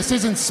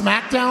This isn't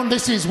SmackDown.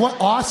 This is what?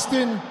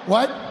 Austin?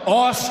 What?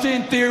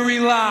 Austin Theory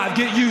Live.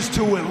 Get used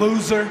to it,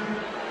 loser.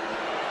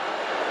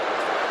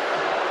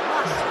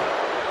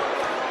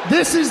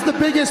 This is the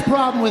biggest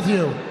problem with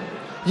you.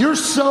 You're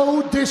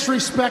so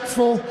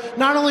disrespectful,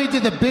 not only to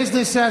the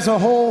business as a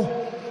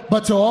whole,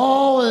 but to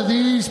all of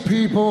these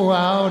people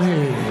out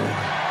here.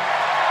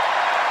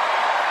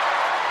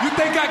 You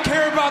think I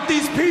care about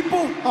these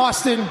people?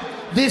 Austin,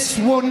 this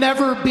will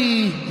never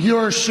be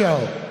your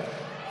show.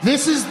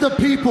 This is the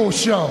people's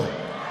show.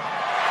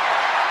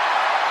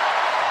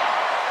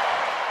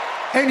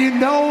 And you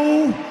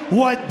know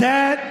what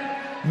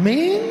that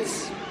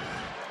means?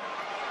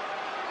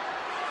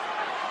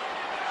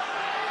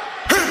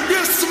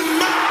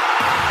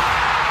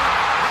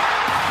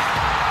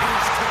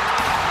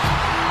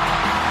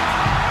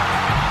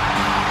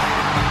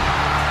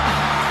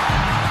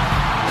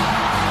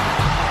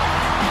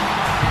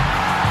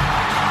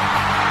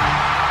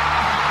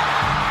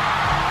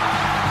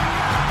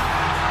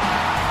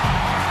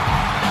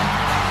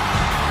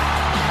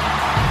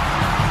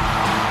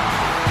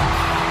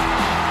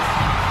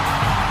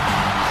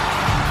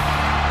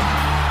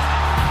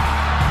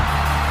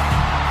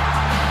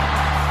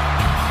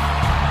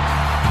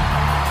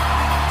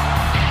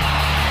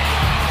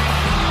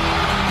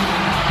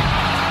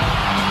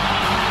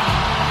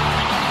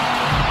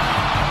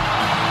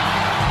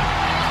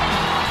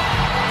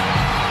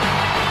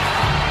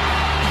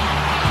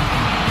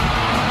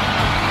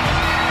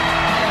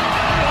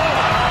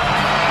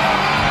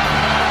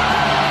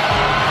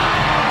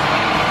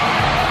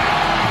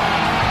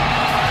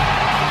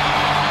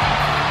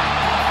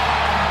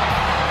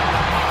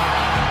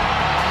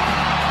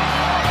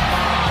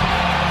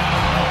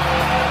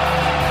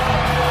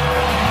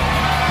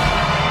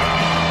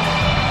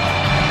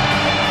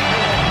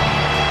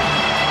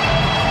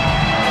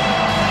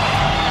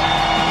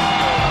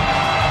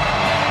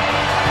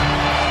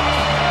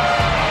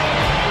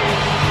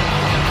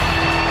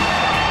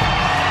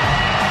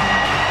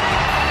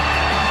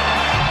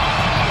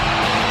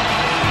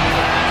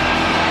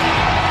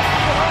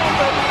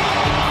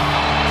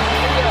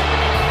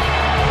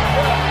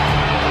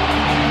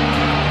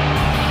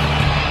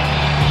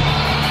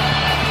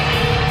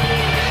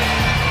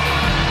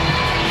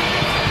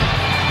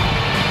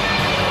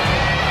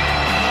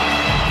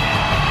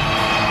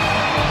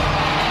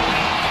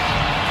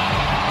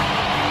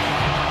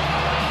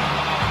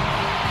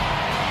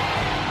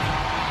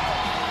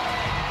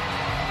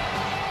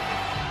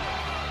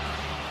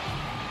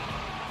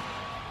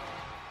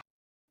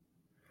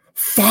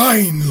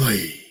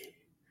 Finally,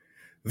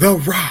 The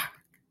Rock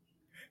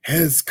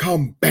has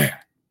come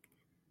back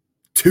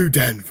to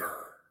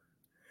Denver.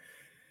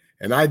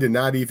 And I did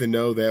not even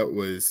know that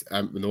was,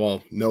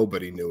 well,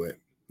 nobody knew it.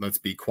 Let's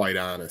be quite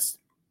honest.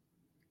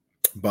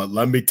 But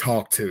let me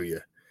talk to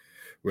you.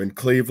 When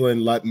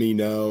Cleveland let me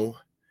know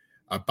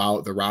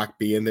about The Rock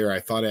being there, I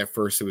thought at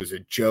first it was a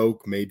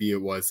joke. Maybe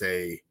it was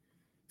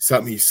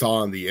something he saw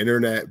on the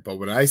internet. But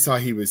when I saw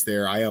he was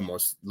there, I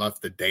almost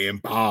left the damn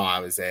bar I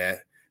was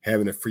at,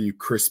 having a few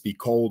crispy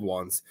cold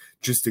ones,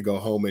 just to go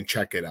home and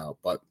check it out.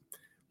 But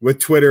with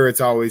Twitter,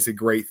 it's always a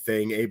great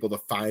thing, able to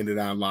find it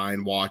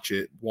online, watched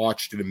it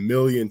a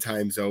million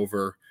times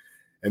over,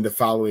 and the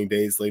following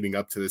days leading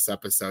up to this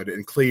episode.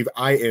 And Cleve,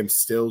 I am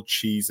still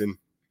cheesing.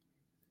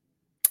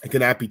 It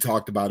cannot be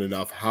talked about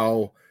enough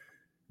how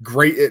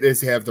great it is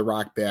to have The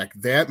Rock back.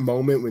 That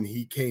moment when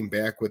he came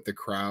back with the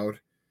crowd,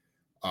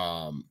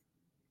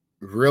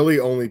 really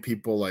only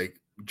people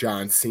like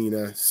John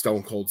Cena,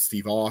 Stone Cold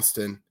Steve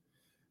Austin,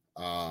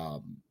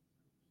 The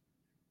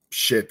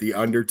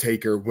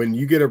Undertaker. When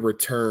you get a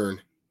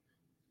return,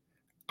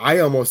 I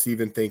almost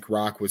even think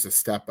Rock was a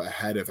step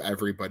ahead of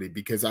everybody,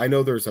 because I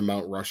know there's a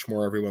Mount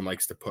Rushmore everyone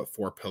likes to put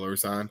 4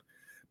 pillars on.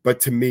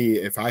 But to me,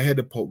 if I had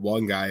to put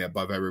one guy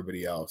above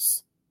everybody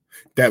else,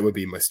 that would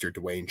be Mr.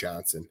 Dwayne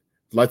Johnson.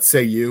 Let's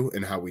say you,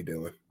 and how we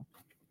doing?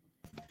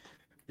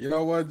 You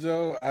know what,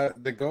 Joe?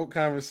 The GOAT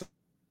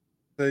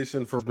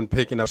conversation for been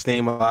picking up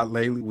steam a lot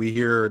lately. We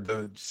hear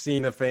the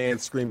Cena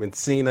fans screaming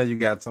Cena. You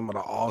got some of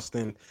the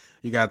Austin.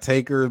 You got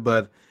Taker.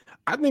 But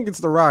I think it's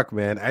The Rock,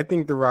 man. I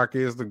think The Rock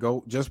is the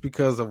GOAT just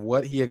because of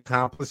what he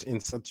accomplished in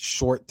such a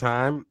short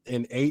time.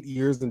 In 8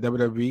 years in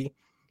WWE,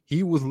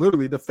 he was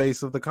literally the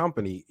face of the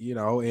company,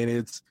 and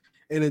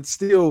it's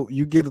still,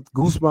 you get a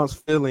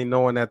goosebumps feeling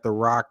knowing that The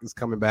Rock is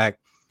coming back.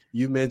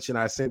 You mentioned,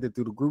 I sent it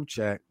through the group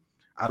chat.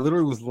 I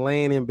literally was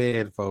laying in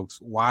bed, folks,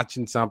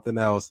 watching something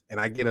else, and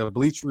I get a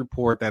Bleacher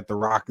Report that The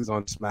Rock is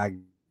on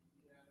SmackDown.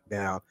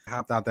 I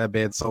hopped out that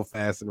bed so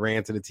fast and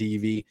ran to the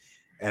TV,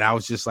 and I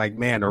was just like,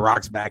 man, The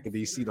Rock's back. And do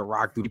you see The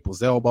Rock through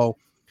people's elbow?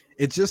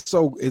 It's just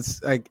so,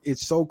 it's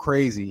so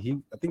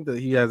crazy. I think that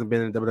he hasn't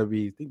been in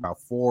WWE, I think about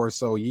 4 or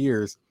so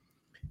years.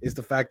 Is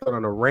the fact that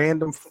on a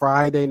random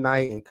Friday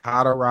night in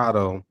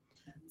Colorado,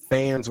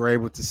 fans were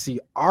able to see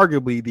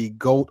arguably the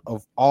GOAT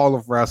of all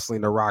of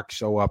wrestling, The Rock,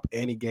 show up,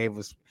 and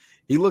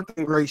he looked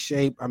in great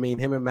shape. I mean,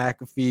 him and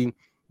McAfee,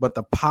 but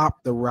the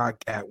pop The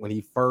Rock got when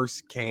he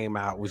first came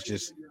out was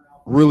just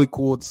really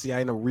cool to see. I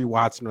ended up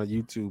rewatching on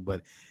YouTube,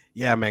 but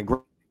yeah, man,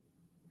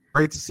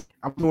 great to see.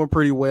 I'm doing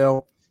pretty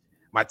well.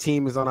 My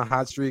team is on a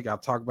hot streak. I'll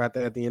talk about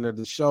that at the end of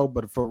the show.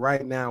 But for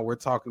right now, we're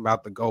talking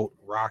about the GOAT,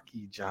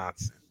 Rocky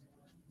Johnson.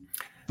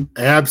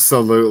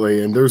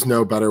 Absolutely. And there's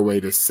no better way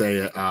to say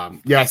it.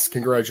 Yes,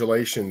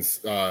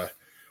 congratulations.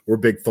 We're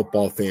big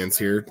football fans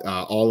here.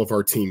 All of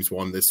our teams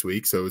won this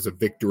week. So it was a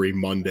victory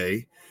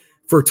Monday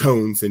for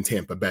Tones in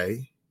Tampa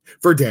Bay,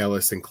 for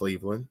Dallas and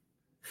Cleveland,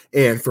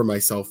 and for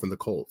myself and the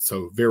Colts.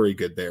 So very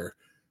good there.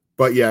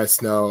 But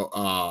yes,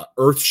 no,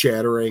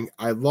 earth-shattering.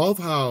 I love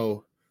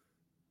how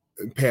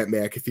Pat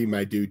McAfee,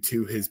 my dude,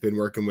 too, has been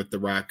working with The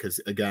Rock because,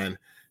 again,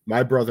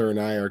 my brother and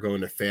I are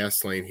going to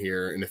Fastlane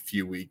here in a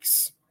few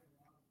weeks.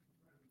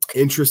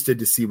 Interested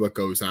to see what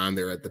goes on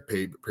there at the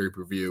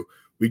pay-per-view.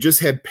 We just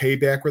had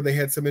Payback where they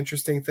had some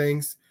interesting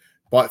things,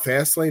 but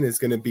Fastlane is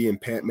going to be in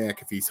Pat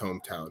McAfee's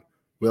hometown.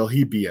 Will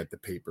he be at the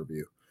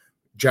pay-per-view?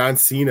 John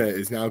Cena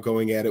is now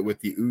going at it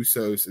with the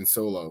Usos and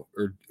Solo,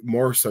 or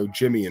more so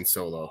Jimmy and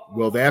Solo.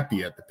 Will that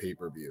be at the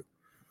pay-per-view?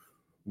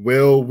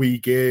 Will we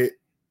get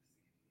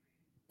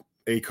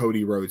a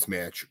Cody Rhodes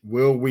match?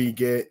 Will we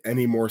get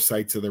any more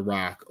sights of The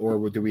Rock,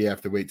 or do we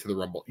have to wait to the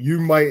Rumble?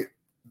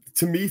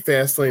 To me,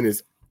 Fastlane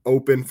is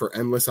open for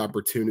endless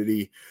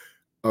opportunity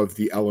of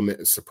the element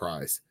of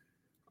surprise.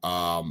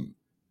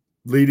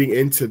 Leading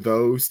into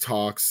those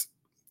talks,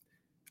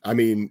 I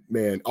mean,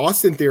 man,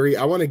 Austin Theory,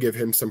 I want to give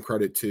him some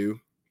credit too.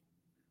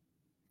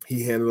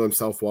 He handled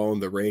himself well in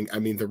the ring. I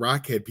mean, The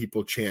Rock had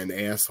people chanting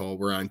asshole.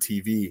 We're on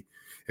TV.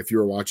 If you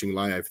were watching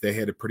live, they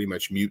had to pretty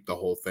much mute the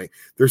whole thing.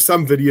 There's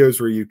some videos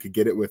where you could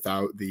get it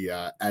without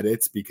the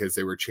edits because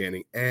they were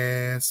chanting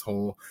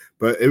asshole,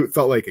 but it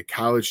felt like a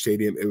college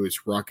stadium. It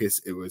was ruckus.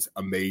 It was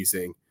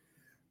amazing.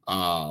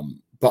 But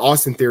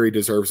Austin Theory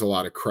deserves a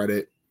lot of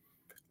credit.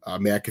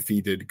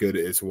 McAfee did good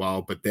as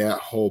well, but that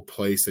whole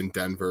place in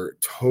Denver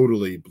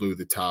totally blew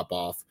the top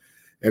off.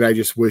 And I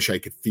just wish I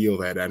could feel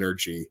that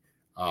energy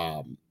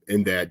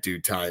in that due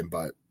time,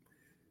 but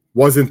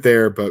wasn't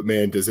there. But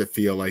man, does it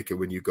feel like it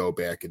when you go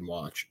back and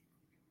watch.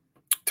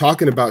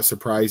 Talking about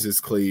surprises,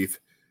 Cleve.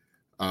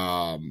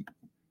 Let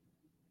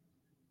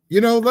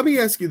me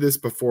ask you this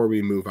before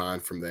we move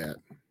on from that.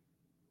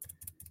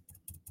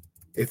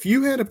 If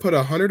you had to put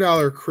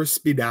 $100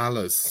 crispy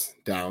dollars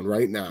down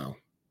right now,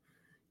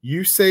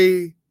 you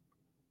say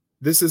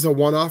this is a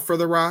one-off for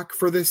The Rock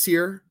for this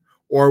year,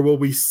 or will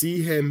we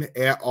see him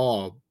at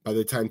all by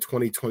the time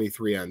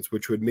 2023 ends,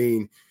 which would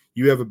mean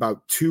you have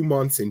about 2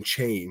 months and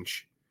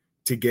change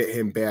to get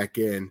him back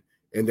in,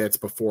 and that's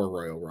before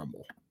Royal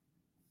Rumble.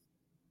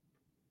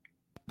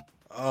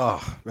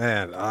 Oh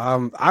man,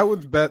 I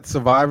would bet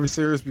Survivor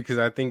Series because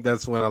I think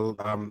that's when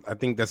I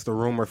think that's the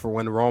rumor for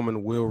when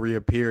Roman will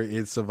reappear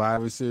is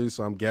Survivor Series.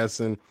 So I'm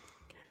guessing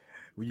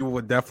you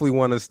would definitely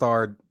want to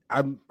start.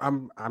 I'm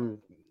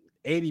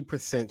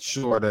 80%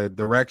 sure the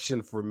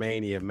direction for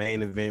Mania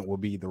main event will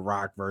be The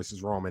Rock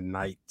versus Roman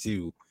Night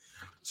 2.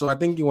 So I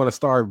think you want to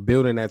start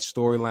building that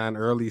storyline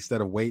early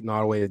instead of waiting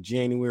all the way to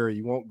January.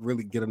 You won't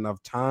really get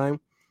enough time.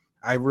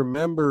 I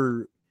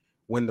remember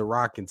when The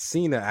Rock and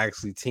Cena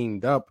actually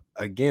teamed up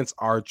against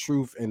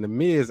R-Truth and The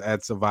Miz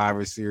at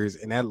Survivor Series,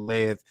 and that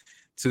led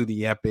to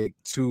the epic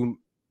two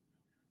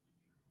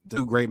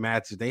great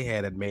matches they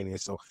had at Mania.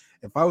 So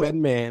if I was that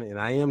man, and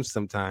I am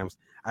sometimes,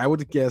 I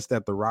would guess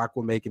that The Rock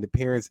will make an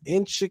appearance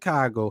in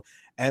Chicago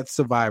at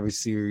Survivor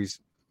Series,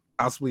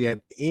 possibly at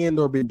the end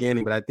or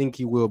beginning, but I think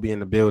he will be in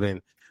the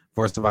building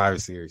for Survivor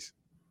Series.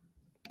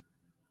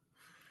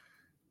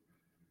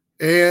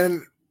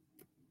 And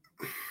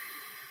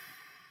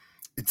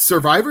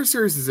Survivor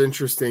Series is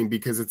interesting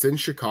because it's in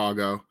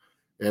Chicago,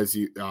 as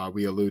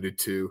we alluded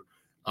to.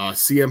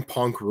 CM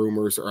Punk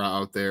rumors are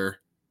out there.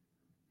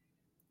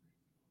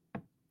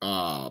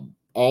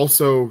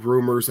 Also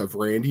rumors of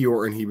Randy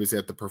Orton. He was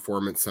at the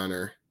Performance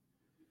Center.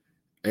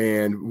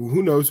 And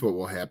who knows what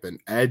will happen.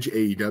 Edge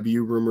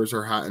AEW rumors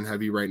are hot and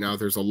heavy right now.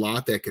 There's a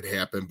lot that could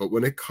happen. But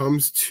when it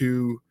comes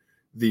to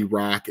The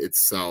Rock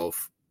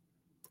itself,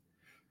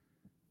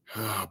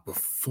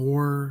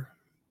 before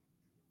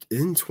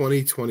in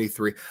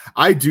 2023,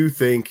 I do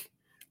think,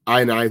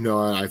 I know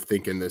I've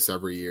thinking this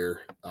every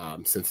year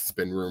since it's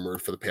been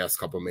rumored for the past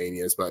couple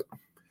Manias, but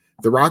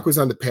The Rock was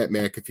on the Pat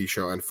McAfee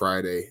show on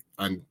Friday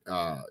on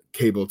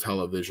cable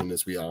television,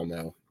 as we all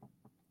know.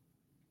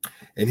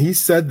 And he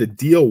said the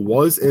deal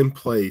was in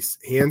place.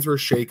 Hands were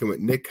shaken with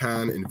Nick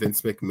Khan and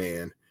Vince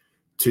McMahon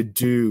to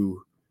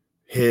do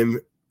him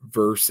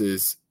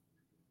versus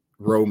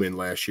Roman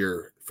last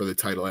year for the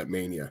title at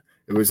Mania.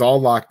 It was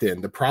all locked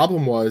in. The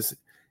problem was,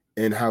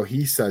 and how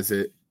he says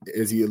it,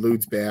 as he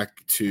alludes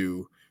back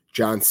to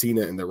John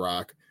Cena and The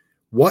Rock,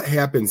 what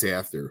happens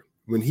after?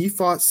 When he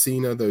fought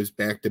Cena those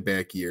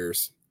back-to-back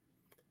years,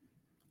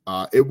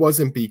 it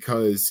wasn't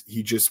because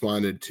he just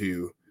wanted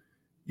to,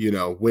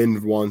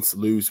 win once,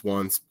 lose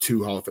once,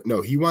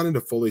 no, he wanted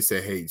to fully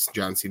say, hey,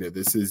 John Cena,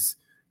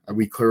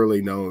 we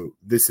clearly know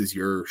this is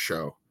your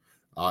show.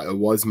 It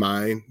was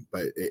mine,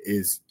 but it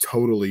is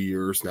totally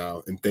yours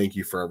now, and thank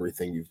you for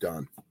everything you've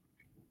done.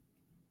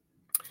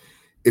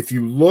 if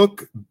you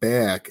look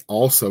back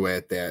also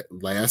at that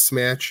last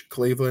match,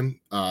 Cleveland,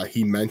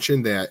 he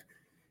mentioned that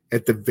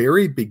at the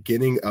very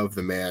beginning of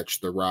the match,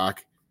 The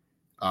Rock,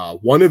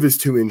 one of his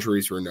 2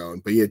 injuries were known,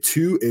 but he had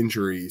 2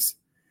 injuries,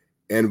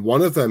 and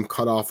one of them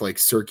cut off like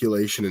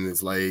circulation in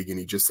his leg, and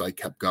he just like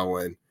kept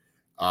going.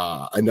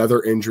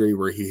 Another injury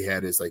where he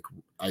had his like,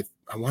 I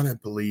want to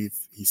believe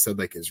he said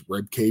like his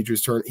rib cage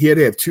was turned. He had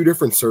to have 2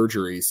 different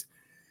surgeries,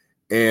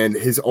 and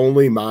his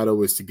only motto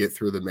was to get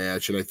through the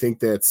match. And I think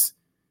that's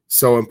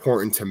so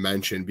important to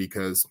mention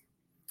because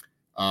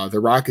The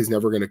Rock is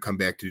never going to come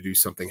back to do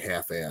something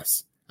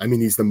half-ass. I mean,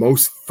 he's the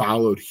most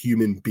followed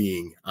human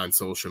being on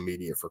social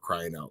media, for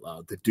crying out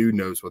loud. The dude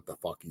knows what the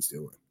fuck he's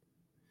doing.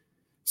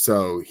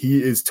 So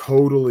he is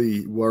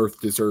totally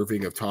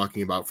deserving of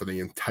talking about for the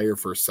entire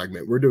first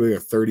segment. We're doing a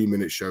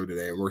 30-minute show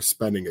today, and we're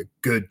spending a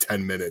good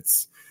 10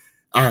 minutes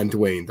on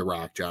Dwayne The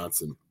Rock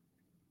Johnson.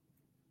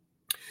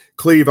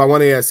 Cleve, I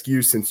want to ask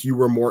you, since you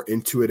were more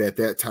into it at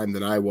that time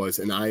than I was,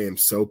 and I am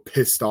so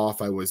pissed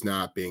off I was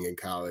not being in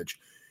college.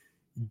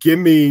 Give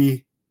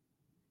me,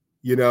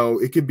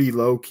 it could be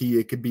low-key.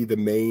 It could be the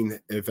main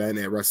event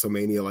at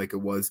WrestleMania like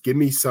it was. Give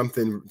me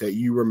something that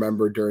you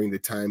remember during the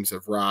times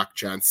of Rock,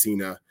 John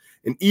Cena,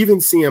 and even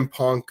CM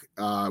Punk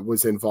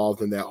was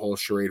involved in that whole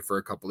charade for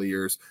a couple of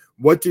years.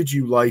 What did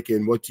you like,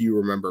 and what do you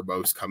remember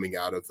most coming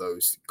out of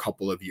those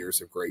couple of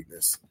years of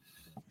greatness?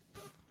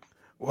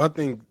 Well,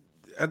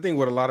 I think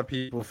what a lot of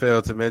people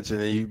fail to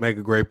mention, and you make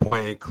a great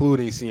point,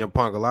 including CM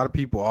Punk, a lot of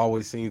people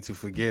always seem to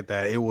forget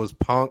that it was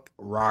Punk,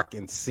 Rock,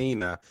 and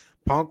Cena.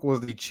 Punk was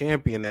the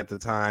champion at the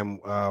time,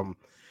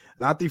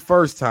 not the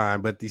first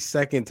time, but the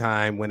second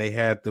time when they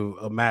had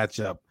a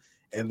matchup.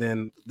 And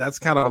then that's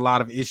kind of a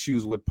lot of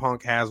issues what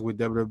Punk has with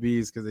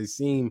WWE's, because they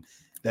seem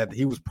that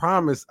he was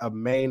promised a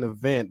main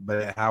event,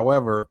 but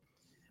however,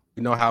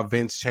 you know how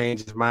Vince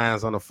changed his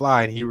minds on the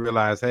fly, and he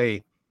realized,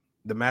 hey,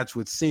 the match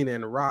with Cena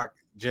and Rock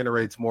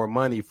generates more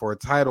money for a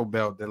title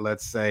belt than,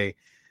 let's say,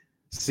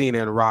 Cena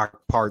and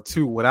Rock Part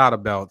 2 without a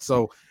belt.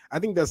 So I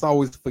think that's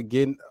always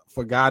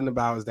forgotten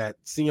about, is that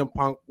CM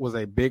Punk was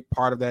a big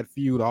part of that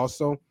feud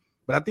also.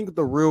 But I think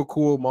the real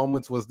cool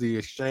moments was the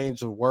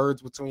exchange of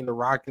words between The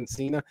Rock and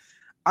Cena.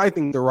 I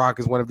think The Rock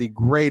is one of the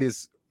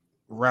greatest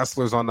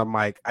wrestlers on the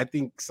mic. I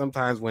think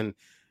sometimes when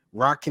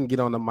Rock can get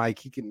on the mic,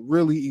 he can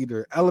really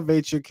either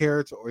elevate your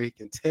character or he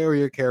can tear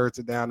your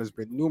character down. There's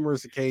been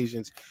numerous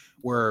occasions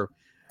where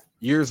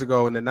years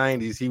ago in the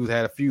 90s, he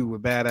had a feud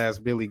with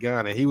badass Billy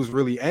Gunn, and he was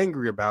really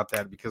angry about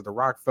that because The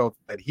Rock felt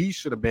that he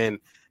should have been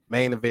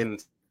main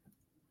event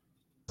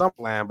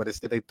SummerSlam, but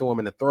instead they threw him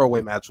in a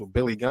throwaway match with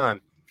Billy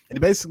Gunn. And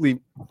basically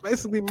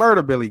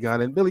murdered Billy Gunn,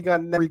 and Billy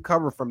Gunn never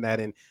recovered from that.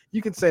 And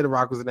you can say The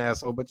Rock was an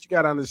asshole, but you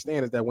got to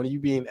understand is that when you're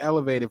being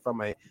elevated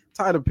from a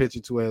title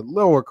picture to a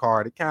lower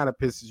card, it kind of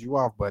pisses you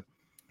off. But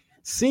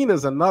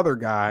Cena's another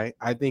guy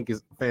I think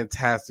is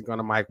fantastic on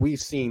the mic. We've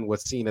seen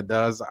what Cena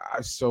does.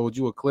 I showed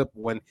you a clip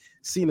when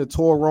Cena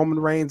tore Roman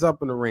Reigns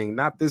up in the ring,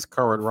 not this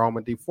current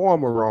Roman, the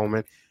former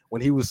Roman,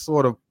 when he was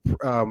sort of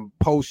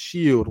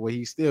post-Shield, where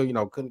he still,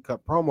 couldn't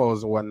cut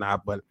promos and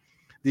whatnot. But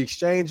the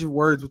exchange of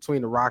words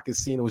between The Rock and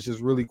Cena was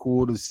just really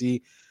cool to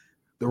see.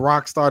 The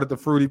Rock started the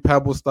Fruity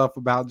Pebble stuff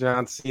about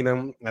John Cena,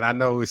 and I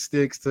know it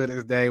sticks to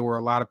this day where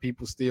a lot of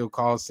people still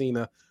call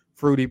Cena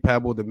Fruity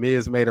Pebble. The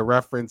Miz made a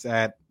reference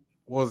at,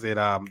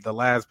 the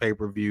last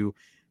pay-per-view,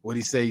 when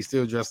he said he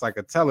still dressed like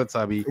a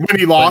Teletubby. When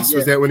he lost?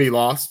 Was that when he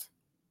lost?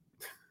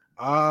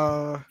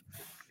 I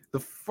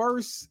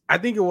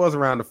think it was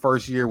around the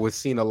first year with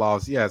Cena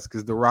lost, yes,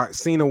 because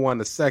Cena won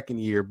the second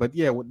year. But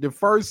yeah, the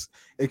first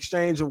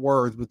exchange of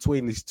words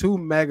between these two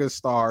mega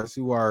stars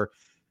who are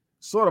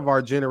sort of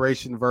our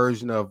generation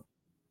version of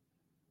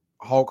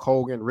Hulk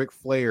Hogan, Ric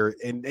Flair,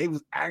 and they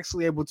was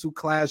actually able to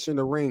clash in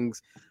the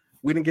rings.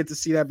 We didn't get to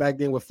see that back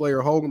then with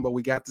Flair Hogan, but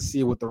we got to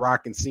see it with The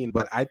Rock and Cena.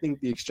 But I think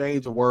the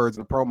exchange of words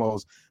and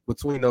promos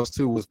between those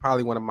two was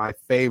probably one of my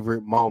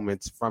favorite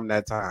moments from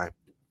that time.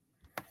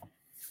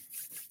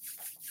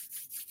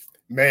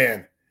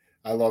 Man,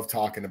 I love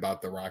talking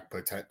about The Rock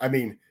potential. I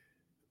mean,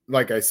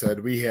 like I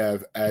said, we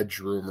have Edge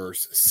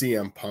rumors,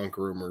 CM Punk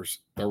rumors,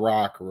 The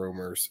Rock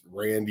rumors,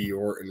 Randy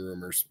Orton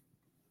rumors.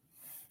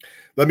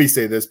 Let me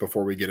say this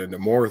before we get into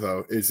more,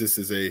 though, is this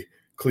is a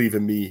Cleve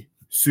and Me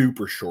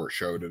super short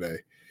show today.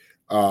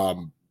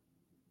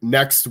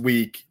 Next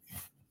week,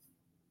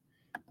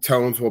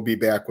 Tones will be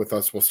back with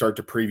us. We'll start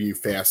to preview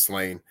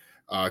Fastlane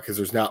because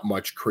there's not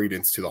much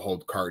credence to the whole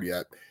card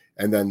yet.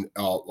 And then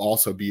I'll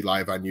also be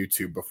live on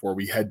YouTube before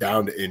we head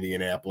down to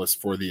Indianapolis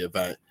for the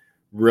event.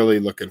 Really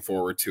looking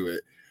forward to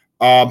it.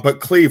 But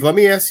Cleve, let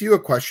me ask you a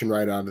question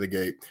right out of the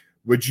gate.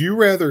 Would you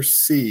rather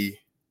see,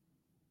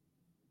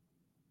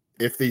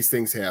 if these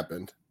things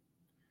happened,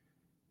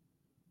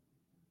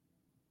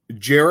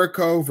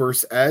 Jericho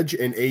versus Edge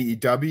in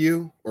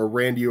AEW or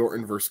Randy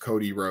Orton versus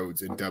Cody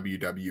Rhodes in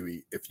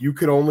WWE? If you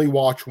could only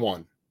watch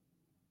one,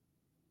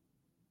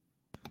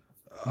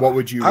 what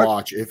would you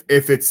watch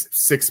if it's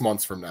 6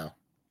 months from now?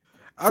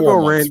 I'll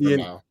go Randy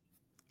and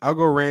I'll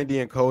go Randy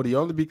and Cody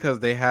only because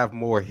they have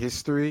more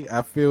history.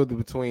 I feel that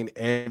between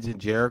Edge and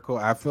Jericho,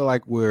 I feel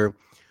like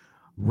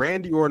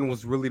Randy Orton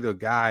was really the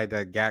guy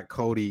that got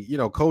Cody. You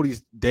know,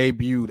 Cody's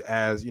debuted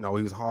as, he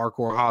was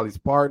Hardcore Holly's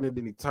partner.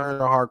 Then he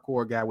turned a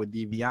hardcore guy with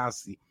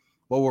DiBiase.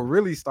 But what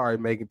really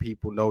started making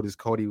people notice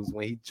Cody was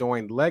when he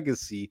joined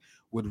Legacy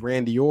with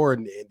Randy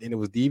Orton, and then it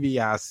was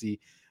DiBiase.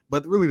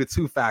 But really the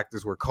two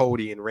factors were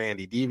Cody and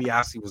Randy.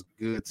 DiBiase was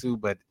good too,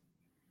 but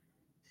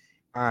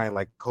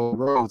like Cody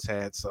Rhodes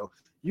had. So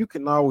you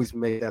can always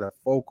make that a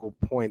focal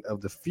point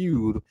of the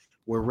feud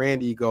where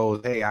Randy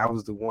goes, hey, I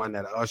was the one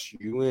that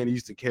ushered you in. He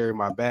used to carry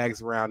my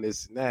bags around,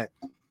 this and that.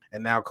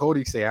 And now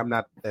Cody say, I'm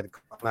not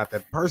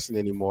that person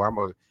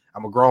anymore.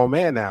 I'm a grown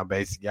man now,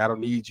 basically. I don't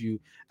need you.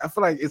 I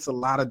feel like it's a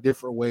lot of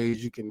different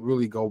ways you can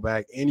really go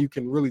back, and you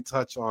can really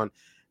touch on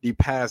the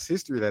past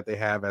history that they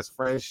have as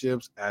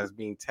friendships, as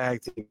being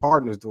tag team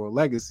partners during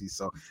Legacy.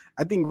 So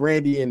I think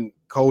Randy and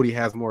Cody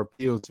has more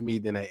appeal to me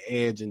than an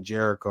Edge and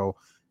Jericho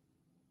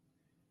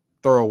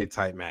throwaway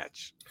type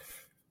match.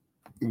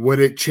 Would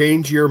it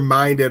change your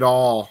mind at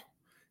all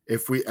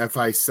if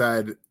I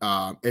said,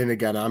 and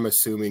again, I'm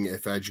assuming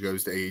if Edge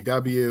goes to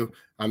AEW,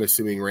 I'm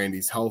assuming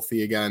Randy's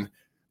healthy again.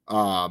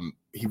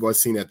 He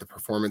was seen at the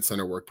Performance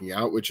Center working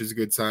out, which is a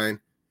good sign.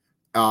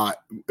 What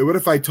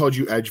if I told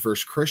you Edge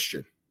versus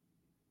Christian?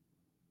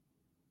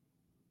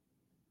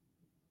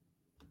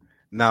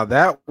 Now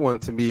that one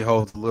to me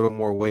holds a little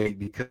more weight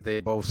because they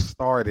both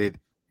started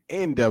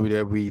in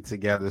WWE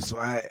together. So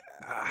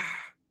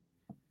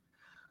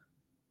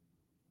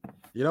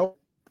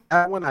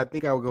that one I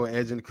think I would go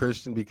Edge and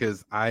Christian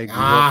because I grew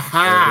up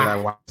that I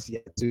watched the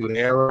Attitude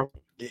Era.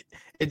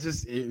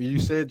 You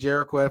said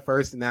Jericho at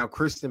first, and now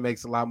Christian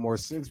makes a lot more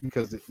sense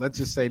because let's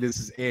just say this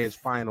is Edge's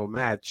final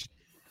match.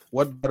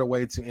 What better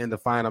way to end the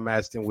final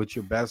match than with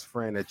your best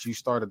friend that you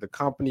started the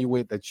company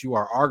with, that you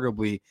are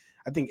arguably,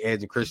 I think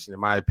Edge and Christian, in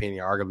my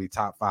opinion, are arguably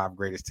top 5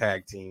 greatest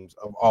tag teams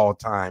of all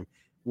time.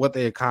 What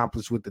they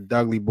accomplished with the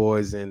Dudley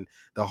Boys and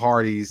the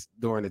Hardys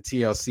during the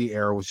TLC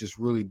era was just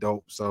really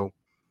dope. So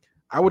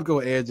I would go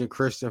Edge and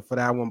Christian for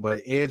that one,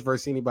 but Edge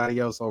versus anybody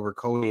else over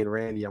Cody and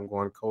Randy, I'm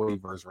going Cody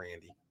versus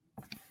Randy.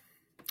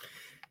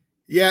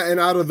 Yeah, and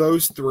out of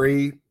those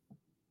three,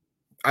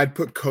 I'd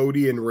put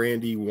Cody and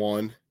Randy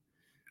 1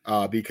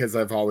 because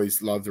I've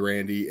always loved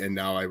Randy, and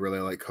now I really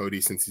like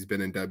Cody since he's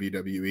been in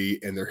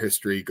WWE, and their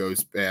history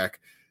goes back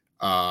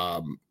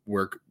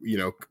where,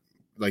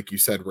 like you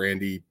said,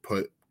 Randy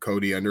put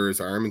Cody under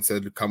his arm and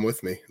said, come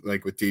with me,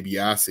 like with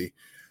DiBiase.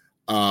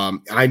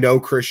 I know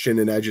Christian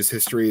and Edge's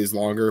history is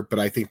longer, but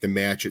I think the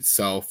match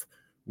itself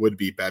would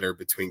be better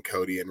between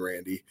Cody and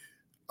Randy.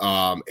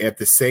 At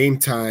the same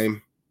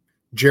time,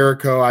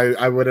 Jericho,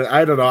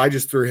 I don't know. I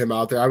just threw him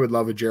out there. I would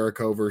love a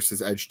Jericho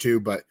versus Edge too,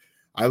 but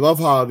I love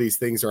how these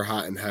things are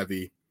hot and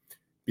heavy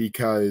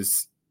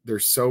because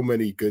there's so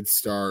many good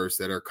stars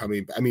that are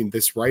coming. I mean,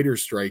 this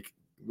writer's strike,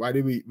 why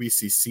do we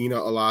see Cena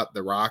a lot,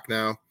 The Rock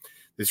now?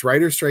 This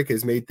writer's strike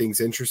has made things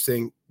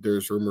interesting.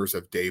 There's rumors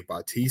of Dave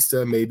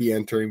Bautista maybe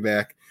entering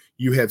back.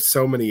 You have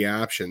so many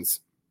options.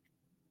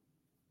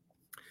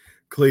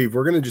 Cleve,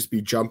 we're going to just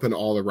be jumping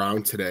all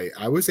around today.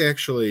 I was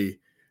actually,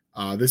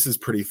 this is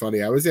pretty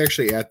funny. I was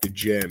actually at the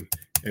gym,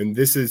 and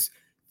this is,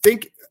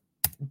 think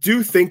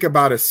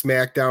about a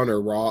SmackDown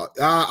or Raw.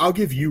 I'll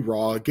give you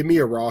Raw. Give me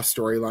a Raw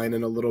storyline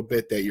in a little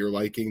bit that you're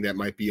liking that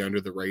might be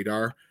under the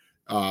radar.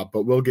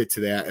 But we'll get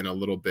to that in a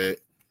little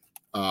bit.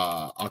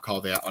 I'll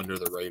call that under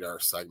the radar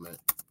segment.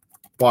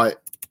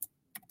 But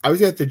I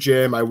was at the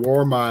gym. I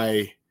wore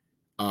my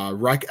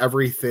Wreck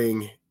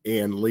Everything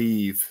and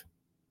Leave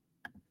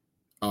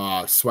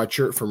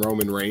sweatshirt from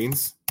Roman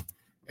Reigns.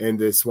 And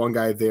this one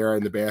guy there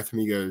in the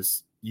bathroom, he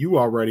goes, "You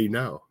already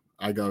know."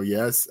 I go,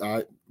 "Yes,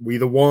 we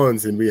the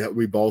ones." And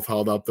we both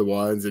held up the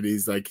ones. And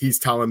he's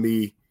telling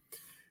me,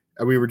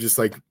 and we were just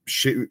like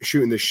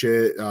shooting the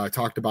shit,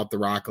 talked about The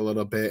Rock a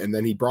little bit. And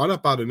then he brought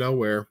up out of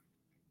nowhere,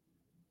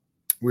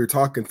 we were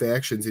talking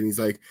factions, and he's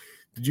like,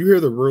 "Did you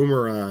hear the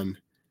rumor on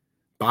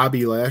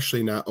Bobby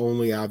Lashley not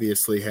only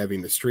obviously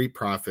having the Street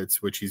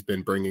Profits, which he's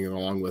been bringing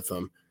along with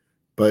him,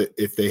 but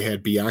if they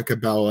had Bianca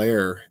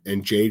Belair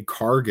and Jade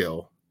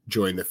Cargill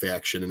join the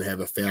faction and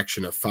have a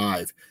faction of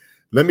 5,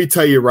 let me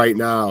tell you right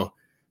now,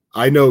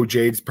 I know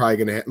Jade's probably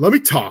going to let me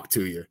talk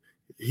to you.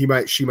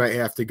 She might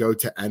have to go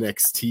to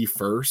NXT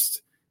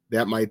first.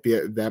 That might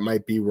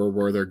be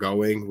where they're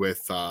going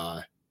with,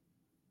 the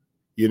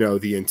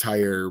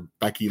entire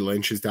Becky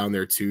Lynch is down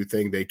there too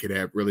thing. They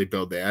could really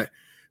build that.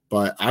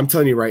 But I'm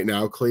telling you right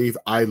now, Cleve,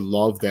 I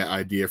love that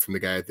idea from the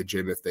guy at the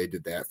gym if they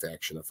did that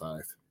faction of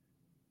 5.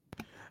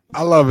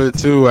 I love it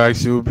too,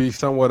 actually. It would be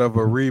somewhat of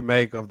a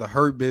remake of the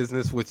Hurt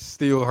Business, which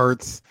still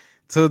hurts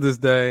to this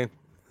day.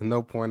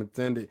 No point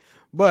intended.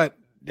 But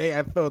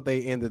I felt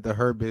they ended the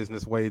Hurt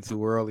Business way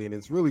too early, and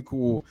it's really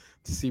cool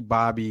to see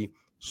Bobby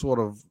sort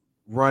of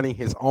running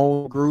his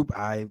own group.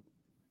 I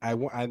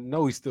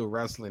know he's still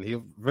wrestling.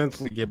 He'll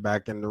eventually get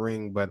back in the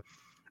ring, but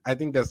I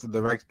think that's the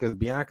direction because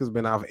Bianca's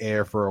been off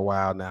air for a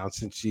while now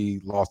since she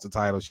lost the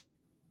title.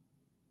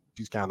 She's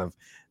she's kind of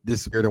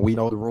disappeared. And we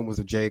know the rumors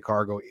of Jade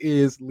Cargo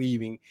is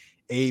leaving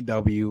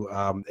AEW.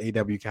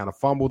 AEW kind of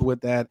fumbled with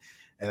that.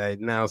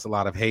 And now it's a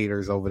lot of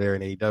haters over there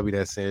in AEW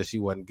that says she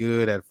wasn't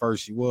good. At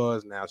first she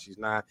was, now she's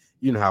not.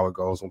 You know how it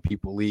goes when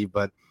people leave.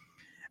 But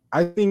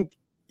I think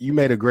you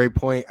made a great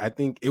point. I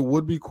think it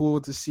would be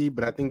cool to see,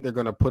 but I think they're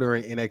going to put her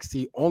in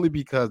NXT only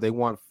because they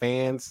want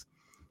fans.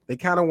 They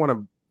kind of want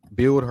to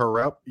build her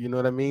up, you know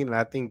what I mean? And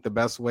I think the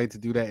best way to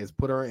do that is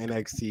put her in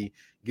NXT,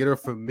 get her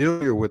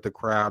familiar with the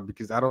crowd,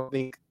 because I don't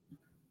think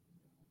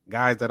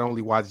guys that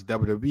only watch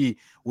WWE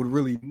would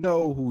really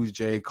know who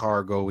Jade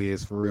Cargo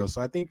is for real.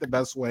 So I think the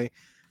best way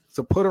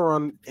to put her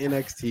on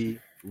NXT,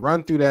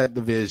 run through that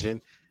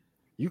division.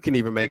 You can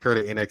even make her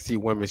the NXT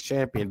Women's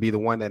Champion, be the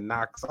one that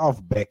knocks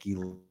off Becky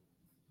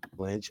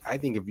Lynch. I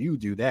think if you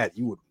do that,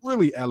 you would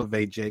really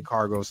elevate Jade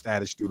Cargo's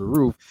status through the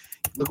roof.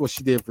 Look what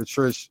she did for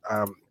Trish.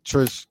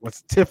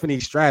 Tiffany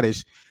Stratton?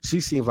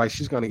 She seems like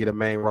she's going to get a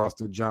main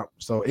roster jump.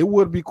 So it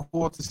would be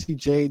cool to see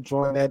Jade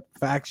join that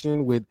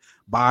faction with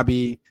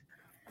Bobby.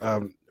 I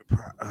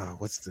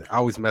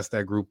always mess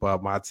that group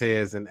up.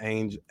 Montez and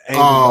Angel.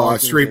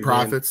 Street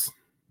Profits.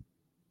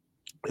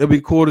 It'd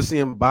be cool to see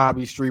him,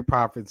 Bobby, Street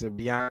Profits, and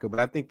Bianca. But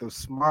I think the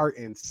smart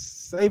and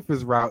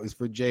safest route is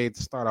for Jade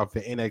to start off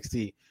at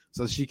NXT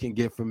so she can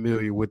get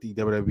familiar with the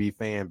WWE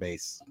fan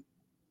base.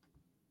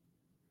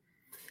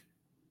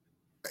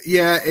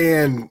 Yeah,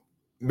 and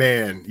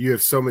man, you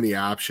have so many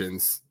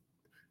options.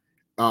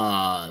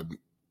 What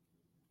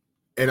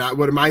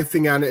my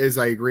thing on it is,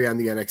 I agree on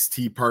the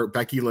NXT part.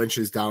 Becky Lynch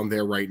is down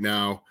there right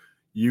now.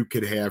 You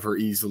could have her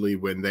easily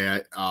win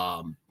that.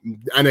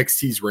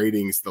 NXT's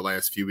ratings the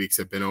last few weeks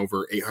have been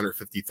over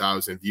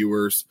 850,000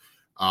 viewers.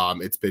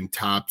 It's been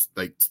topped,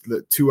 like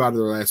 2 out of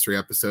the last 3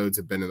 episodes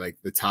have been in like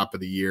the top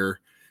of the year.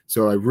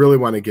 So I really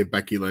want to give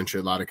Becky Lynch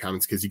a lot of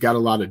comments, because you got a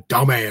lot of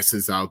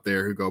dumbasses out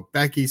there who go,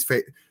 Becky's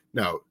fake.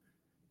 No,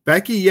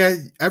 Becky, yeah,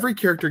 every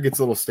character gets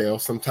a little stale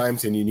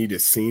sometimes, and you need a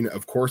scene.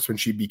 Of course, when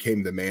she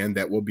became the man,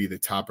 that will be the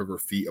top of her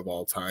feet of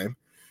all time.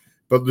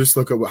 But just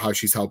look at how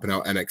she's helping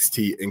out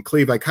NXT. And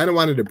Cleve, I kind of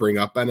wanted to bring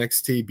up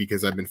NXT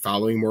because I've been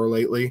following more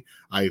lately.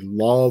 I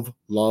love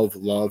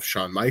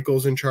Shawn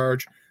Michaels in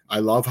charge. I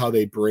love how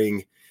they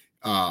bring,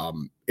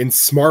 in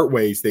smart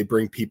ways, they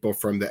bring people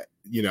from the,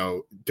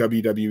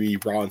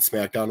 WWE, Raw, and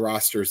SmackDown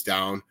rosters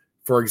down.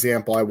 For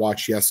example, I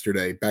watched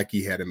yesterday,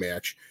 Becky had a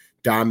match.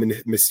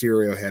 Dominic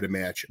Mysterio had a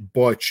match.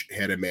 Butch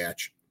had a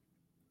match.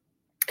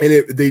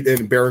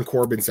 And Baron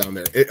Corbin's down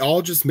there. It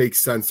all just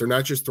makes sense. They're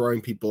not just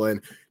throwing people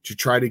in to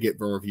try to get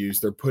more views.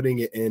 They're putting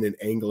it in and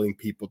angling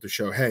people to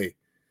show, hey,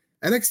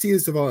 NXT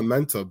is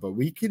developmental, but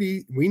we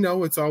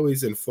know it's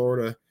always in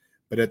Florida,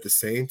 but at the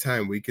same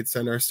time, we could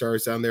send our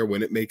stars down there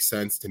when it makes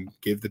sense to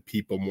give the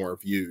people more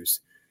views.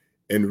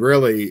 And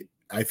really,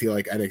 I feel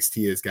like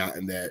NXT has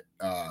gotten that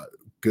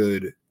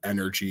good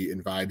energy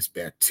and vibes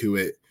back to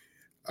it.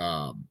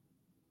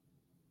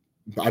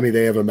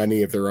 They have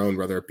many of their own,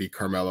 whether it be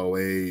Carmelo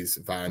Hayes,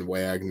 Von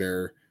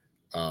Wagner,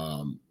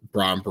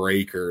 Braun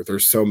Breaker.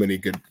 There's so many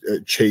good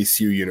Chase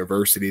U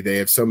University. They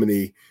have so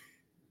many,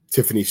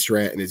 Tiffany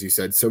Stratton, as you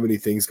said, so many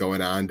things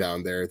going on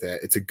down there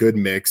that it's a good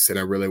mix. And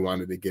I really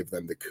wanted to give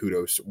them the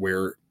kudos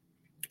where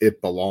it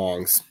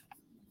belongs.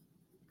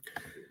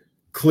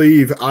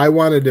 Cleve, I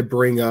wanted to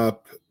bring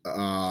up,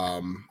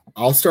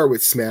 I'll start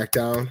with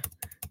SmackDown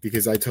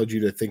because I told you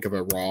to think of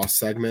a Raw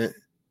segment.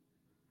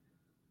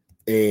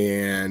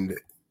 And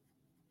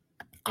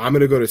I'm going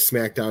to go to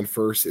SmackDown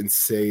first and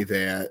say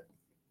that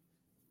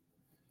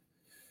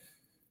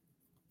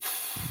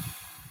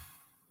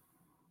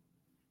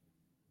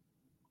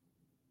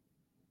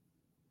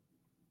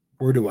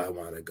where do I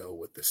want to go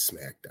with the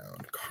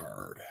SmackDown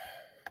card?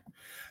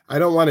 I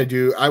want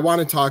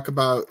to talk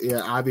about,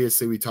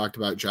 obviously we talked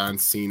about John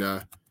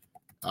Cena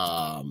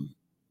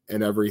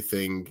and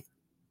everything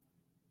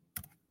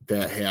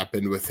that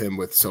happened with him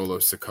with Solo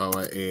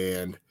Sikoa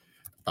and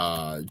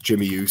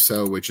Jimmy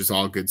Uso, which is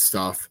all good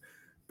stuff.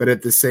 But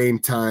at the same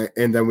time,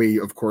 and then we,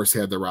 of course,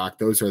 had The Rock.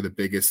 Those are the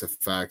biggest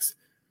effects.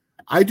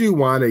 I do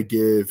want to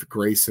give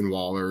Grayson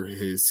Waller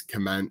his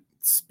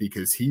comments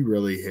because he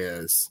really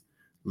has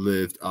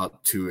lived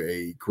up to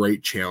a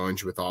great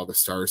challenge with all the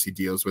stars he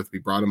deals with. We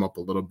brought him up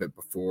a little bit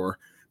before,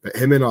 but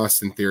him and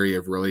Austin Theory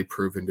have really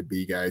proven to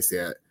be guys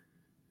that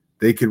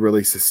they could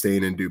really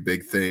sustain and do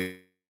big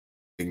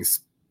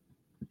things.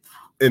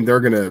 And they're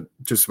going to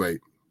just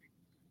wait.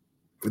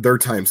 Their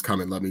time's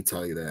coming, let me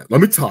tell you that. Let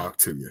me talk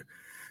to you.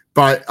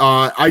 But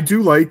I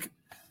do like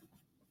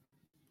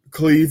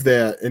Cleve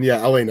that, and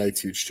yeah, LA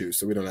Knight's huge too,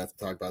 so we don't have to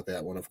talk about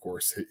that one, of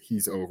course.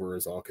 He's over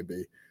as all could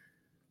be.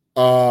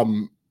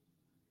 I'm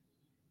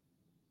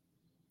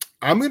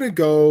going to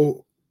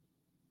go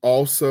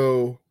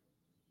also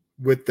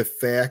with the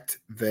fact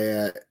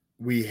that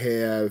we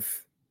have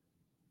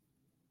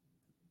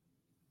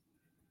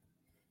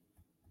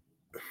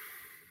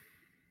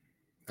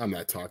I'm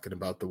not talking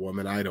about the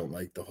woman. I don't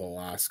like the whole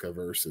Asuka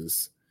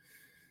versus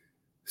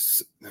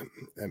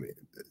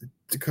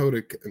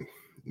Dakota.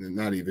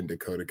 not even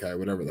Dakota Kai,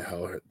 whatever the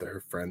hell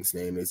her friend's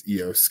name is,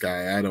 Io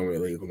Sky. I don't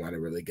really want to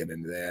really get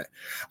into that.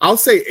 I'll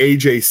say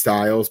AJ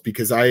Styles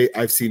because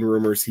I've seen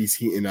rumors he's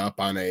heating up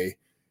on a.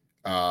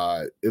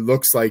 It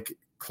looks like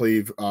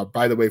Cleve.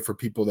 By the way, for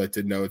people that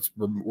didn't know, it's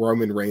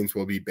Roman Reigns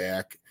will be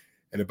back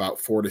in about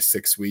 4 to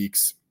 6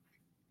 weeks,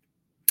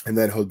 and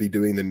then he'll be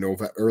doing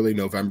the early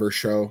November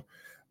show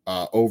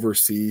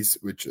overseas,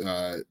 which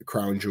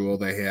Crown Jewel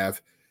they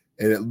have.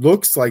 And it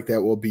looks like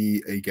that will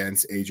be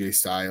against AJ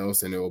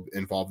Styles, and it will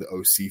involve the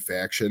OC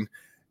faction.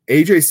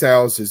 AJ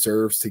Styles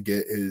deserves to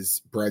get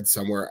his bread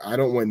somewhere. I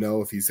don't want to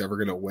know if he's ever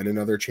going to win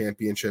another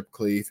championship,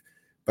 Cleve,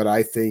 but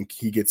I think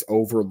he gets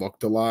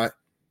overlooked a lot.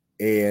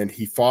 And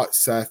he fought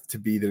Seth to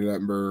be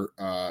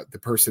the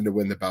person to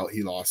win the belt.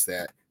 He lost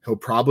that. He'll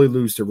probably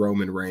lose to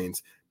Roman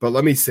Reigns. But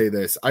let me say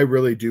this. I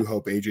really do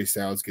hope AJ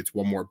Styles gets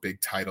one more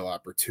big title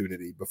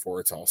opportunity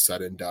before it's all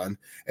said and done.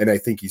 And I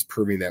think he's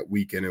proving that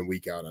week in and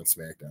week out on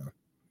SmackDown.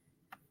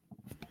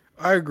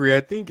 I agree.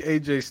 I think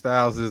AJ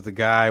Styles is the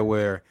guy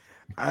where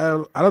I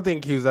don't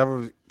think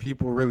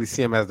people really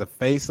see him as the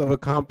face of a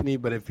company,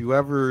 but if you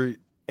ever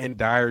in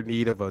dire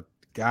need of a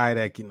guy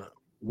that can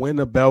win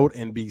a belt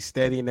and be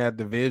steady in that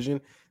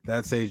division,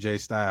 that's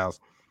AJ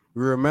Styles.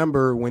 We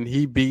remember when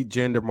he beat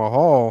Jinder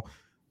Mahal,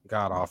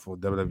 god awful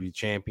WWE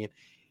champion.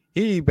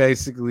 He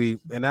basically,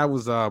 and that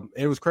was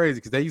it was crazy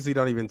because they usually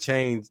don't even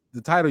change. The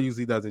title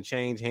usually doesn't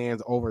change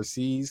hands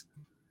overseas.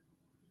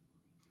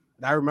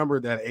 And I remember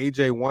that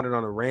AJ won it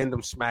on a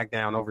random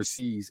SmackDown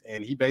overseas,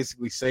 and he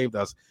basically saved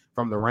us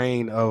from the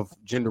reign of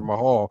Jinder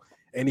Mahal.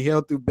 And he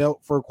held the belt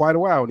for quite a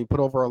while, and he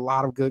put over a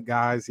lot of good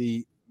guys.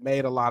 He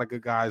made a lot of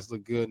good guys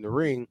look good in the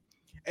ring.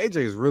 AJ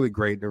is really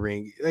great in the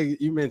ring.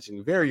 You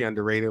mentioned very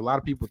underrated. A lot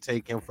of people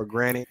take him for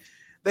granted.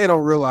 They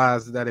don't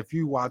realize that if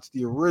you watch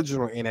the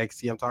original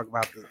NXT, I'm talking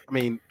about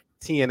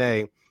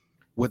TNA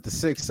with the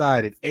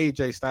 6-sided,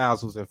 AJ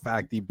Styles was in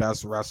fact the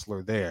best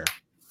wrestler there.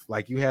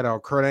 Like you had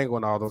Kurt Angle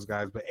and all those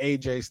guys, but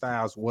AJ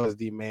Styles was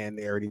the man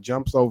there. And he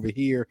jumps over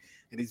here,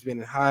 and he's been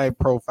in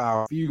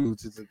high-profile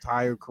feuds his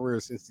entire career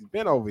since he's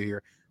been over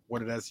here,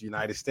 whether that's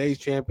United States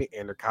champion,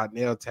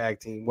 Intercontinental Tag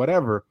Team,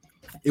 whatever.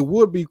 It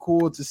would be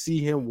cool to see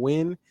him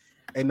win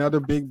another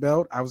big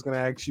belt. I was going to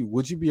ask you,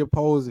 would you be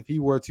opposed if he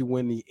were to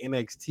win the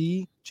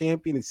NXT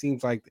champion? It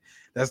seems like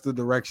that's the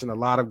direction a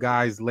lot of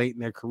guys late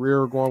in their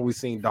career are going. We've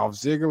seen Dolph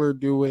Ziggler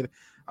do it.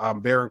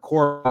 Baron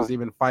Corbin was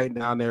even fighting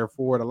down there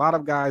for it. A lot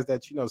of guys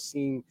that,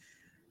 seem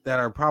that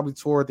are probably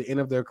toward the end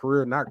of their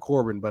career, not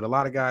Corbin, but a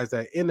lot of guys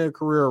that in their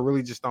career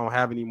really just don't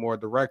have any more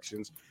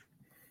directions,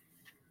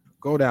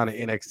 go down to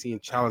NXT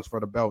and challenge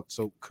for the belt.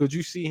 So could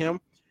you see him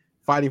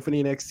fighting for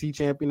the NXT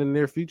champion in the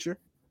near future?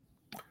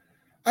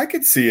 I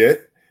could see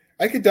it.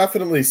 I could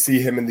definitely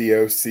see him in the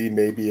OC,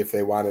 maybe if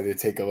they wanted to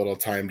take a little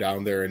time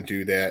down there and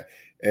do that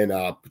and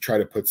try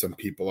to put some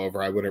people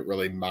over. I wouldn't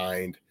really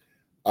mind.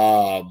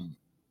 I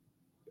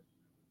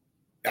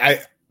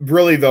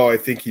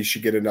think he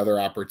should get another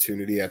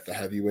opportunity at the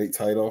heavyweight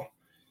title.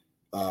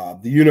 The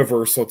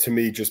Universal, to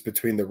me, just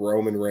between the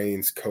Roman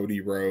Reigns,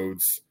 Cody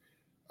Rhodes,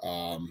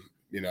 The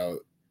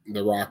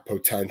Rock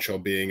potential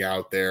being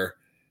out there,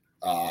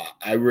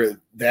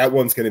 that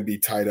one's going to be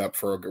tied up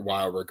for a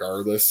while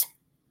regardless.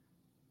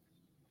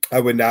 I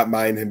would not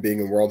mind him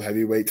being a world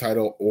heavyweight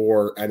title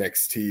or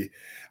NXT.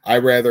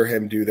 I'd rather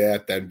him do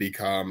that than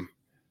become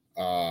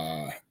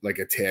like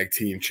a tag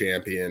team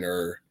champion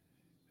or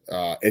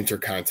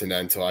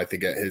intercontinental. I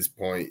think at his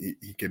point,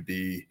 he could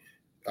be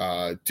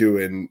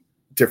doing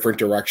different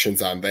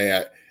directions on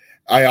that.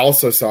 I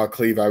also saw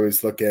Cleve. I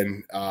was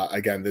looking,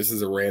 again, this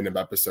is a random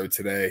episode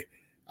today.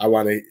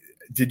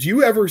 Did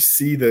you ever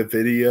see the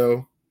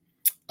video?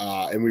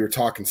 And we were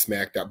talking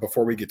SmackDown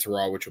before we get to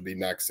Raw, which will be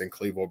next, and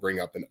Cleve will bring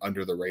up an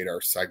under the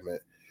radar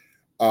segment.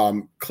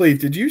 Cleve,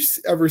 did you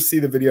ever see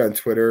the video on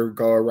Twitter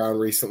go around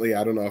recently?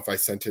 I don't know if I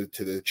sent it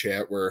to the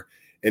chat where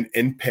an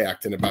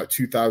Impact in about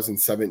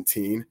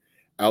 2017,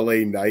 LA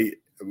Knight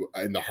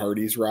and the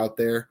Hardys were out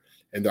there,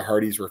 and the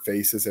Hardys were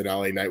faces and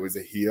LA Knight was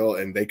a heel,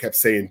 and they kept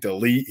saying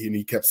delete, and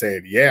he kept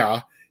saying,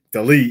 yeah,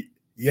 delete,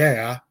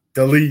 yeah,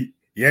 delete,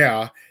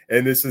 yeah.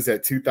 And this was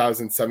at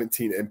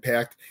 2017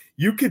 Impact.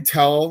 You could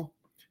tell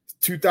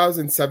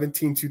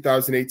 2017,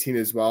 2018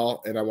 as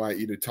well, and I want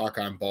you to talk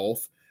on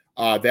both.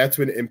 That's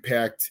when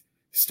Impact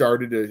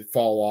started to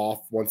fall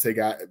off once they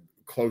got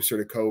closer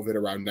to COVID,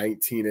 around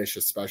 19-ish,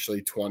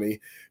 especially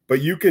 20.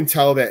 But you can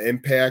tell that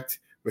Impact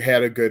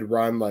had a good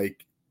run,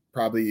 like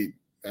probably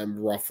I'm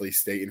roughly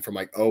stating from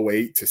like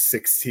 08 to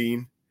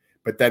 16.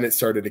 But then it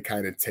started to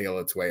kind of tail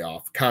its way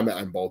off. Comment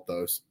on both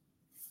those.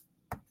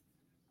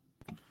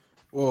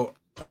 Well,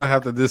 I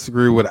have to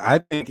disagree with. I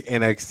think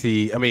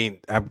NXT. I mean,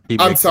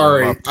 I'm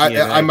sorry.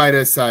 I might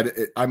have said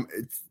I'm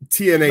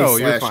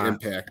TNA /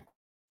 Impact.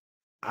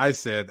 I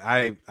said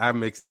I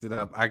mixed it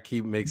up. I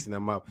keep mixing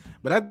them up.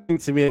 But I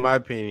think, to me, in my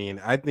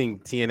opinion, I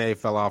think TNA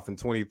fell off in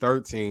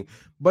 2013.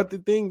 But the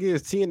thing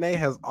is, TNA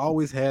has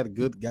always had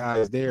good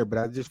guys there. But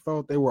I just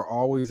felt they were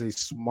always a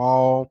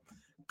small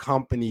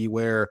company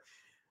where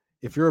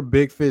if you're a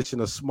big fish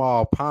in a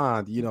small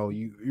pond,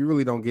 you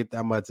really don't get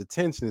that much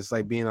attention. It's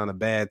like being on a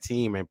bad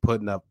team and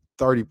putting up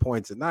 30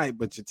 points a night,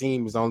 but your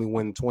team is only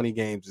winning 20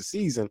 games a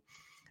season.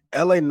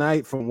 LA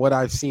Knight, from what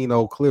I've seen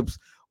old clips,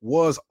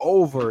 was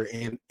over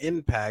in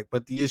Impact,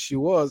 but the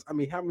issue was, I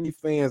mean, how many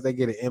fans they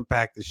get an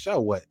Impact to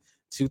show? What,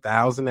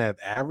 2,000 at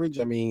average?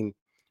 I mean,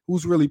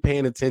 who's really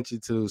paying attention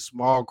to a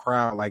small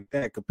crowd like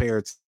that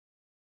compared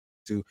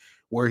to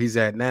where he's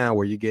at now,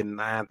 where you're getting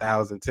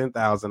 9,000,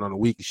 10,000 on a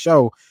weekly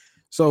show?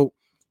 So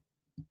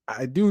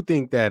I do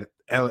think that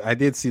I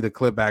did see the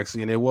clip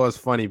actually, and it was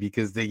funny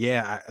because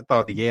I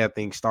thought the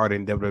thing started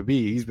in WWE.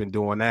 He's been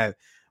doing that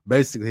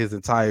basically his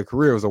entire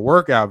career. It was a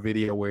workout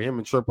video where him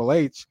and Triple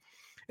H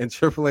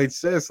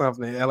says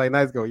something, and LA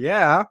Knights go,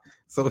 yeah.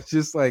 So it's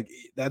just like,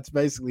 that's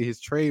basically his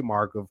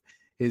trademark of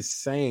his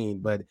saying.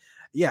 But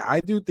yeah, I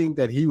do think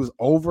that he was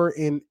over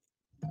in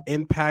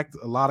Impact.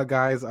 A lot of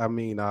guys, I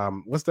mean,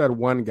 what's that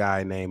one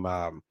guy named,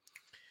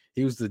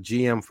 he was the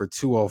GM for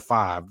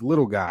 205, the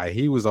little guy.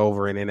 He was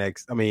over in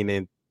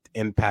in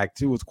Impact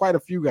too. It was quite a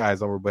few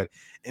guys over, but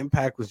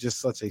Impact was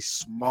just such a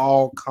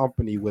small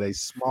company with a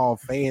small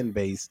fan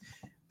base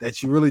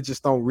that you really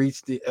just don't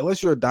reach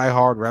unless you're a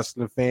diehard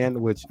wrestling fan,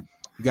 which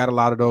you got a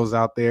lot of those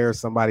out there.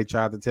 Somebody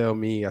tried to tell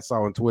me, I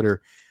saw on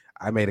Twitter,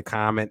 I made a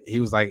comment. He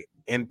was like,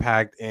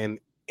 Impact and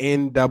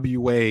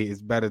NWA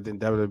is better than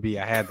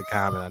WWE. I had to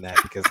comment on that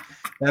because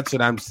that's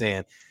what I'm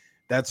saying.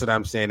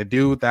 The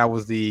dude that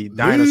was the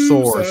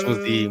dinosaurs was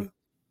the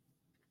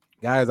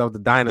guys of the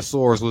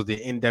dinosaurs was the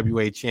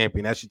NWA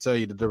champion. That should tell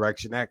you the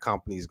direction that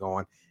company's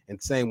going.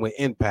 And same with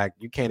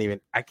Impact. I can't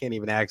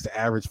even ask the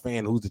average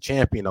fan who's the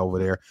champion over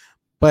there.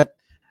 But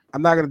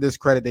I'm not going to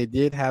discredit. They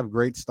did have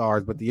great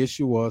stars, but the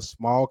issue was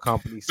small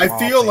companies. I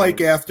feel like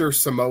after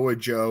Samoa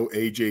Joe,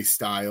 AJ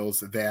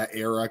Styles, that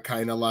era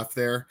kind of left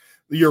there.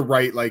 You're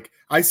right. Like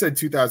I said,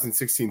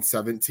 2016,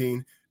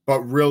 17,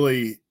 but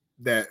really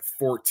that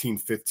 14,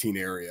 15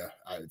 area,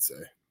 I would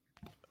say.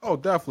 Oh,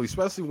 definitely.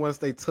 Especially once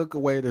they took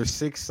away their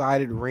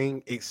 6-sided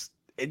ring, it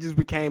just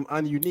became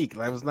ununique.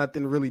 Like, it was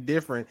nothing really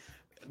different.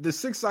 The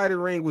 6-sided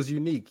ring was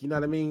unique. You know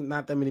what I mean?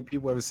 Not that many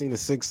people ever seen a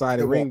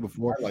 6-sided ring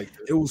before.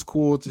 It was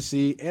cool to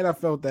see. And I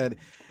felt that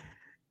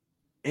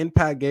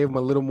Impact gave them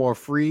a little more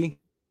free.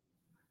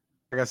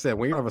 Like I said,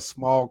 when you have a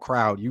small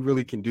crowd, you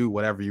really can do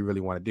whatever you really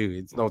want to do.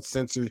 It's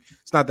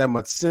not that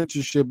much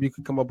censorship. You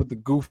can come up with the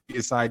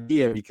goofiest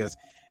idea because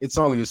it's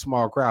only a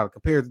small crowd.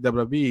 Compared to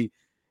WWE,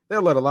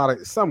 they'll let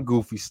some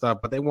goofy stuff,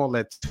 but they won't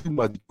let too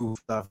much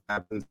goofy stuff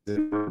happen.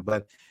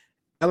 But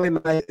LA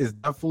Knight is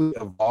definitely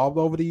evolved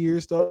over the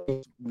years, though.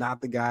 He's not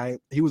the guy.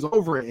 He was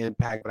over in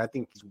Impact, but I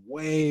think he's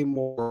way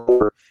more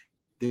over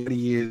than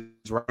he is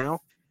right now.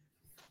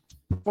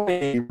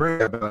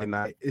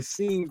 It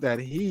seems that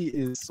he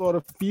is sort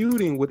of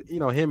feuding with,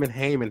 him and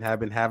Heyman have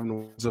been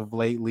having of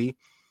lately,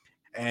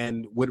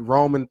 and with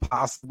Roman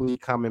possibly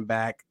coming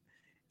back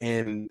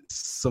in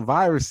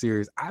Survivor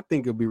Series, I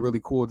think it'd be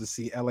really cool to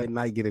see LA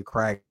Knight get a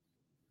crack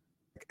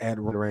at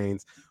Roman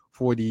Reigns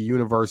for the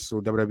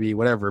Universal WWE,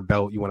 whatever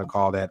belt you want to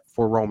call that,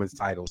 for Roman's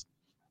titles.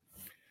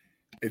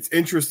 It's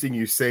interesting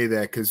you say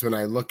that because when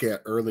I look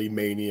at early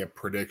Mania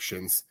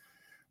predictions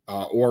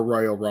or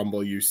Royal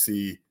Rumble, you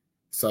see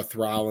Seth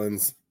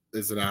Rollins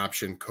is an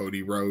option,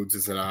 Cody Rhodes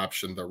is an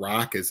option, The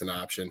Rock is an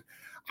option.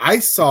 I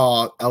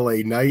saw LA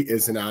Knight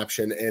as an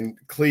option, and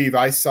Cleve,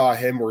 I saw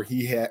him where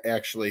he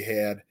actually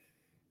had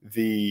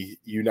the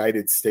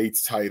United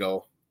States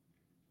title,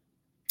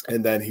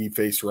 and then he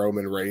faced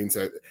Roman Reigns.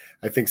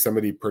 I think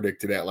somebody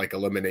predicted at like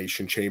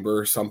Elimination Chamber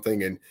or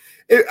something. And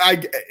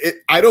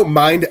I don't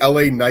mind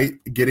LA Knight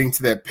getting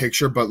to that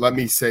picture, but let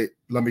me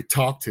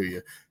talk to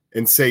you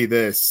and say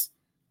this.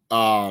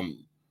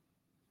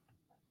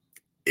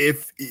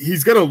 If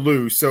he's going to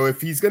lose, so if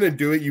he's going to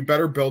do it, you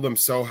better build him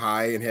so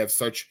high and have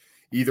such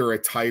either a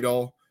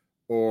title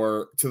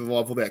or to the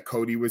level that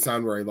Cody was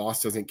on where he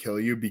lost doesn't kill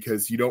you,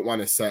 because you don't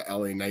want to set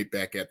LA Knight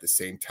back at the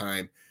same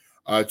time.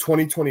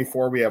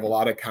 2024, we have a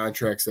lot of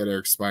contracts that are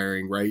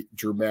expiring, right?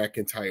 Drew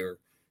McIntyre,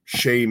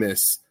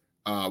 Sheamus.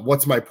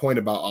 What's my point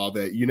about all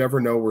that? You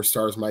never know where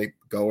stars might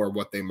go or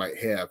what they might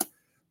have.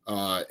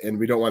 And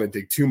we don't want to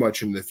dig too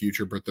much into the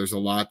future, but there's a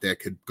lot that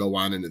could go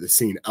on into the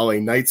scene. LA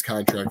Knight's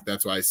contract,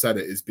 that's why I said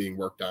it, is being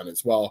worked on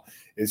as well.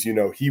 Is,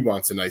 he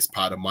wants a nice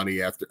pot of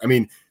money after. I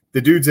mean,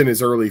 the dude's in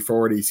his early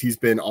 40s. He's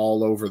been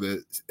all over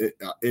the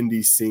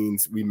indie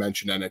scenes. We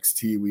mentioned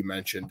NXT. We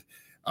mentioned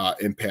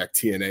Impact,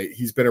 TNA.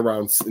 He's been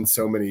around in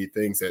so many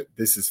things that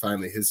this is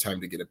finally his time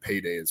to get a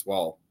payday as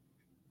well.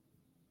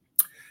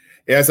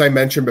 As I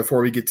mentioned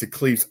before we get to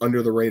Cleve's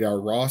Under the Radar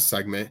Raw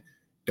segment,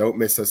 don't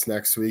miss us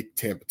next week.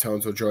 Tampa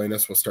Tones will join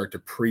us. We'll start to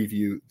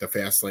preview the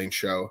Fastlane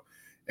show.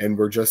 And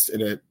we're just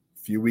in a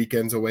few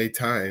weekends away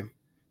 2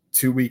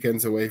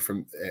 weekends away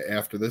from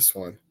after this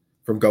one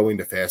from going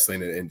to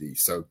Fastlane and Indy.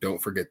 So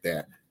don't forget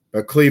that.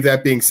 But Cleve,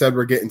 that being said,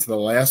 we're getting to the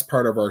last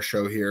part of our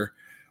show here.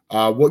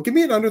 Give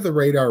me an Under the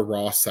Radar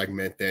Raw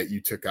segment that you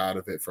took out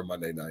of it for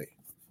Monday night.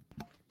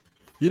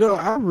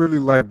 I really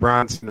like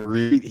Bronson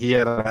Reed. He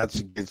had a match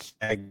against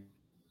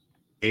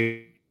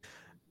Shaggy.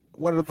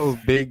 one of those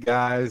big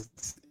guys,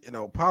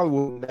 probably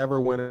will never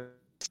win it.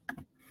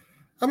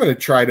 I'm going to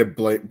try to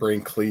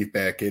bring Cleve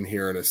back in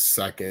here in a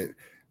second.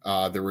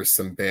 There was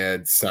some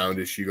bad sound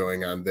issue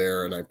going on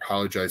there, and I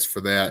apologize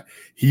for that.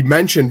 He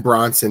mentioned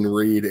Bronson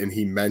Reed, and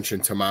he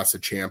mentioned Tommaso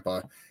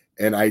Ciampa,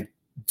 and I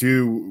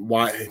do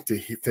want to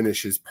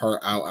finish his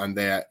part out on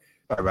that.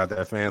 Sorry about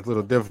that, fans.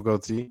 Little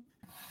difficulty.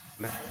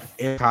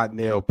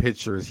 Incontinental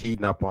pictures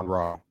heating up on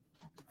Raw.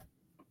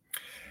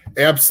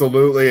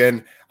 Absolutely,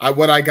 and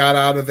what I got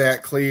out of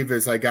that, Cleve,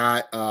 is I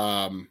got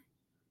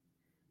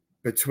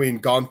between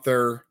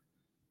Gunther,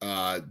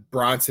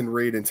 Bronson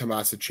Reed, and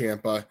Tommaso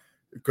Ciampa,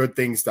 good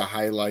things to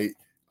highlight.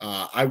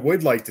 I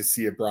would like to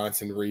see a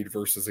Bronson Reed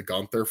versus a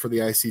Gunther for the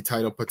IC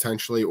title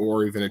potentially,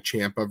 or even a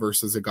Ciampa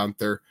versus a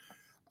Gunther.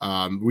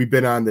 We've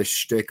been on this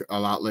shtick a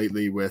lot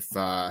lately with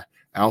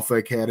Alpha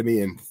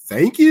Academy, and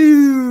thank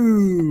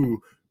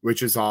you,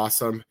 which is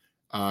awesome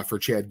for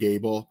Chad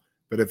Gable.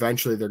 But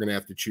eventually they're going to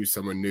have to choose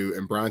someone new.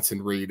 And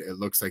Bronson Reed, it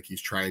looks like he's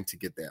trying to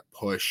get that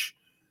push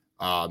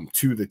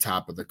to the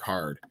top of the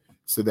card.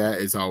 So that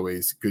is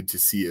always good to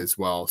see as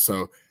well.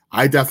 So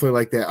I definitely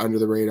like that under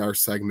the radar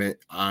segment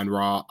on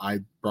Raw.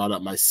 I brought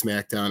up my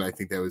SmackDown. I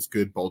think that was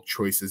good, both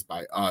choices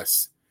by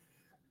us.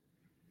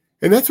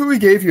 And that's what we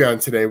gave you on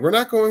today. We're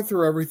not going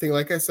through everything.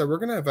 Like I said, we're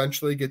going to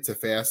eventually get to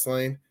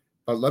Fastlane.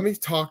 But let me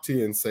talk to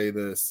you and say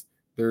this.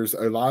 There's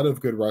a lot of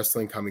good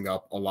wrestling coming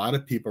up, a lot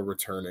of people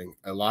returning,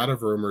 a lot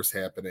of rumors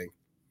happening.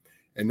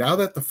 And now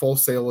that the Full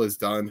Sail is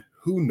done,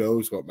 who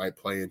knows what might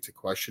play into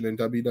question in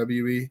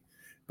WWE.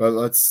 But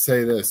let's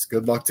say this.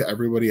 Good luck to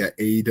everybody at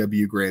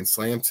AEW Grand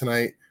Slam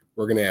tonight.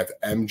 We're going to have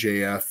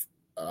MJF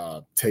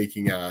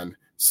taking on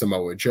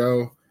Samoa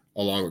Joe,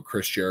 along with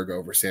Chris Jericho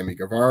over Sammy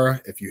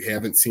Guevara. If you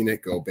haven't seen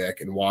it, go back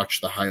and watch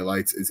the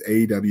highlights. As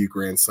AEW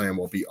Grand Slam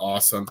will be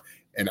awesome.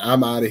 And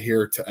I'm out of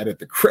here to edit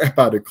the crap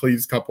out of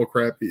Cleve's couple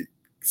crappy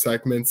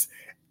segments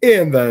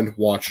and then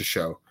watch the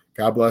show.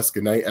 God bless.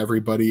 Good night,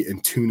 everybody,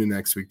 and tune in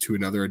next week to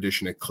another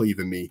edition of Cleve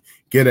and Me.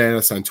 Get at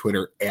us on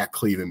Twitter at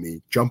Cleve and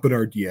Me. Jump in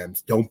our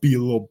DMs. Don't be a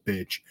little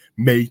bitch.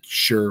 Make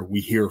sure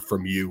we hear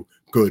from you,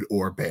 good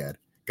or bad.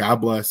 God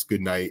bless. Good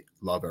night.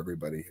 Love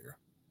everybody here.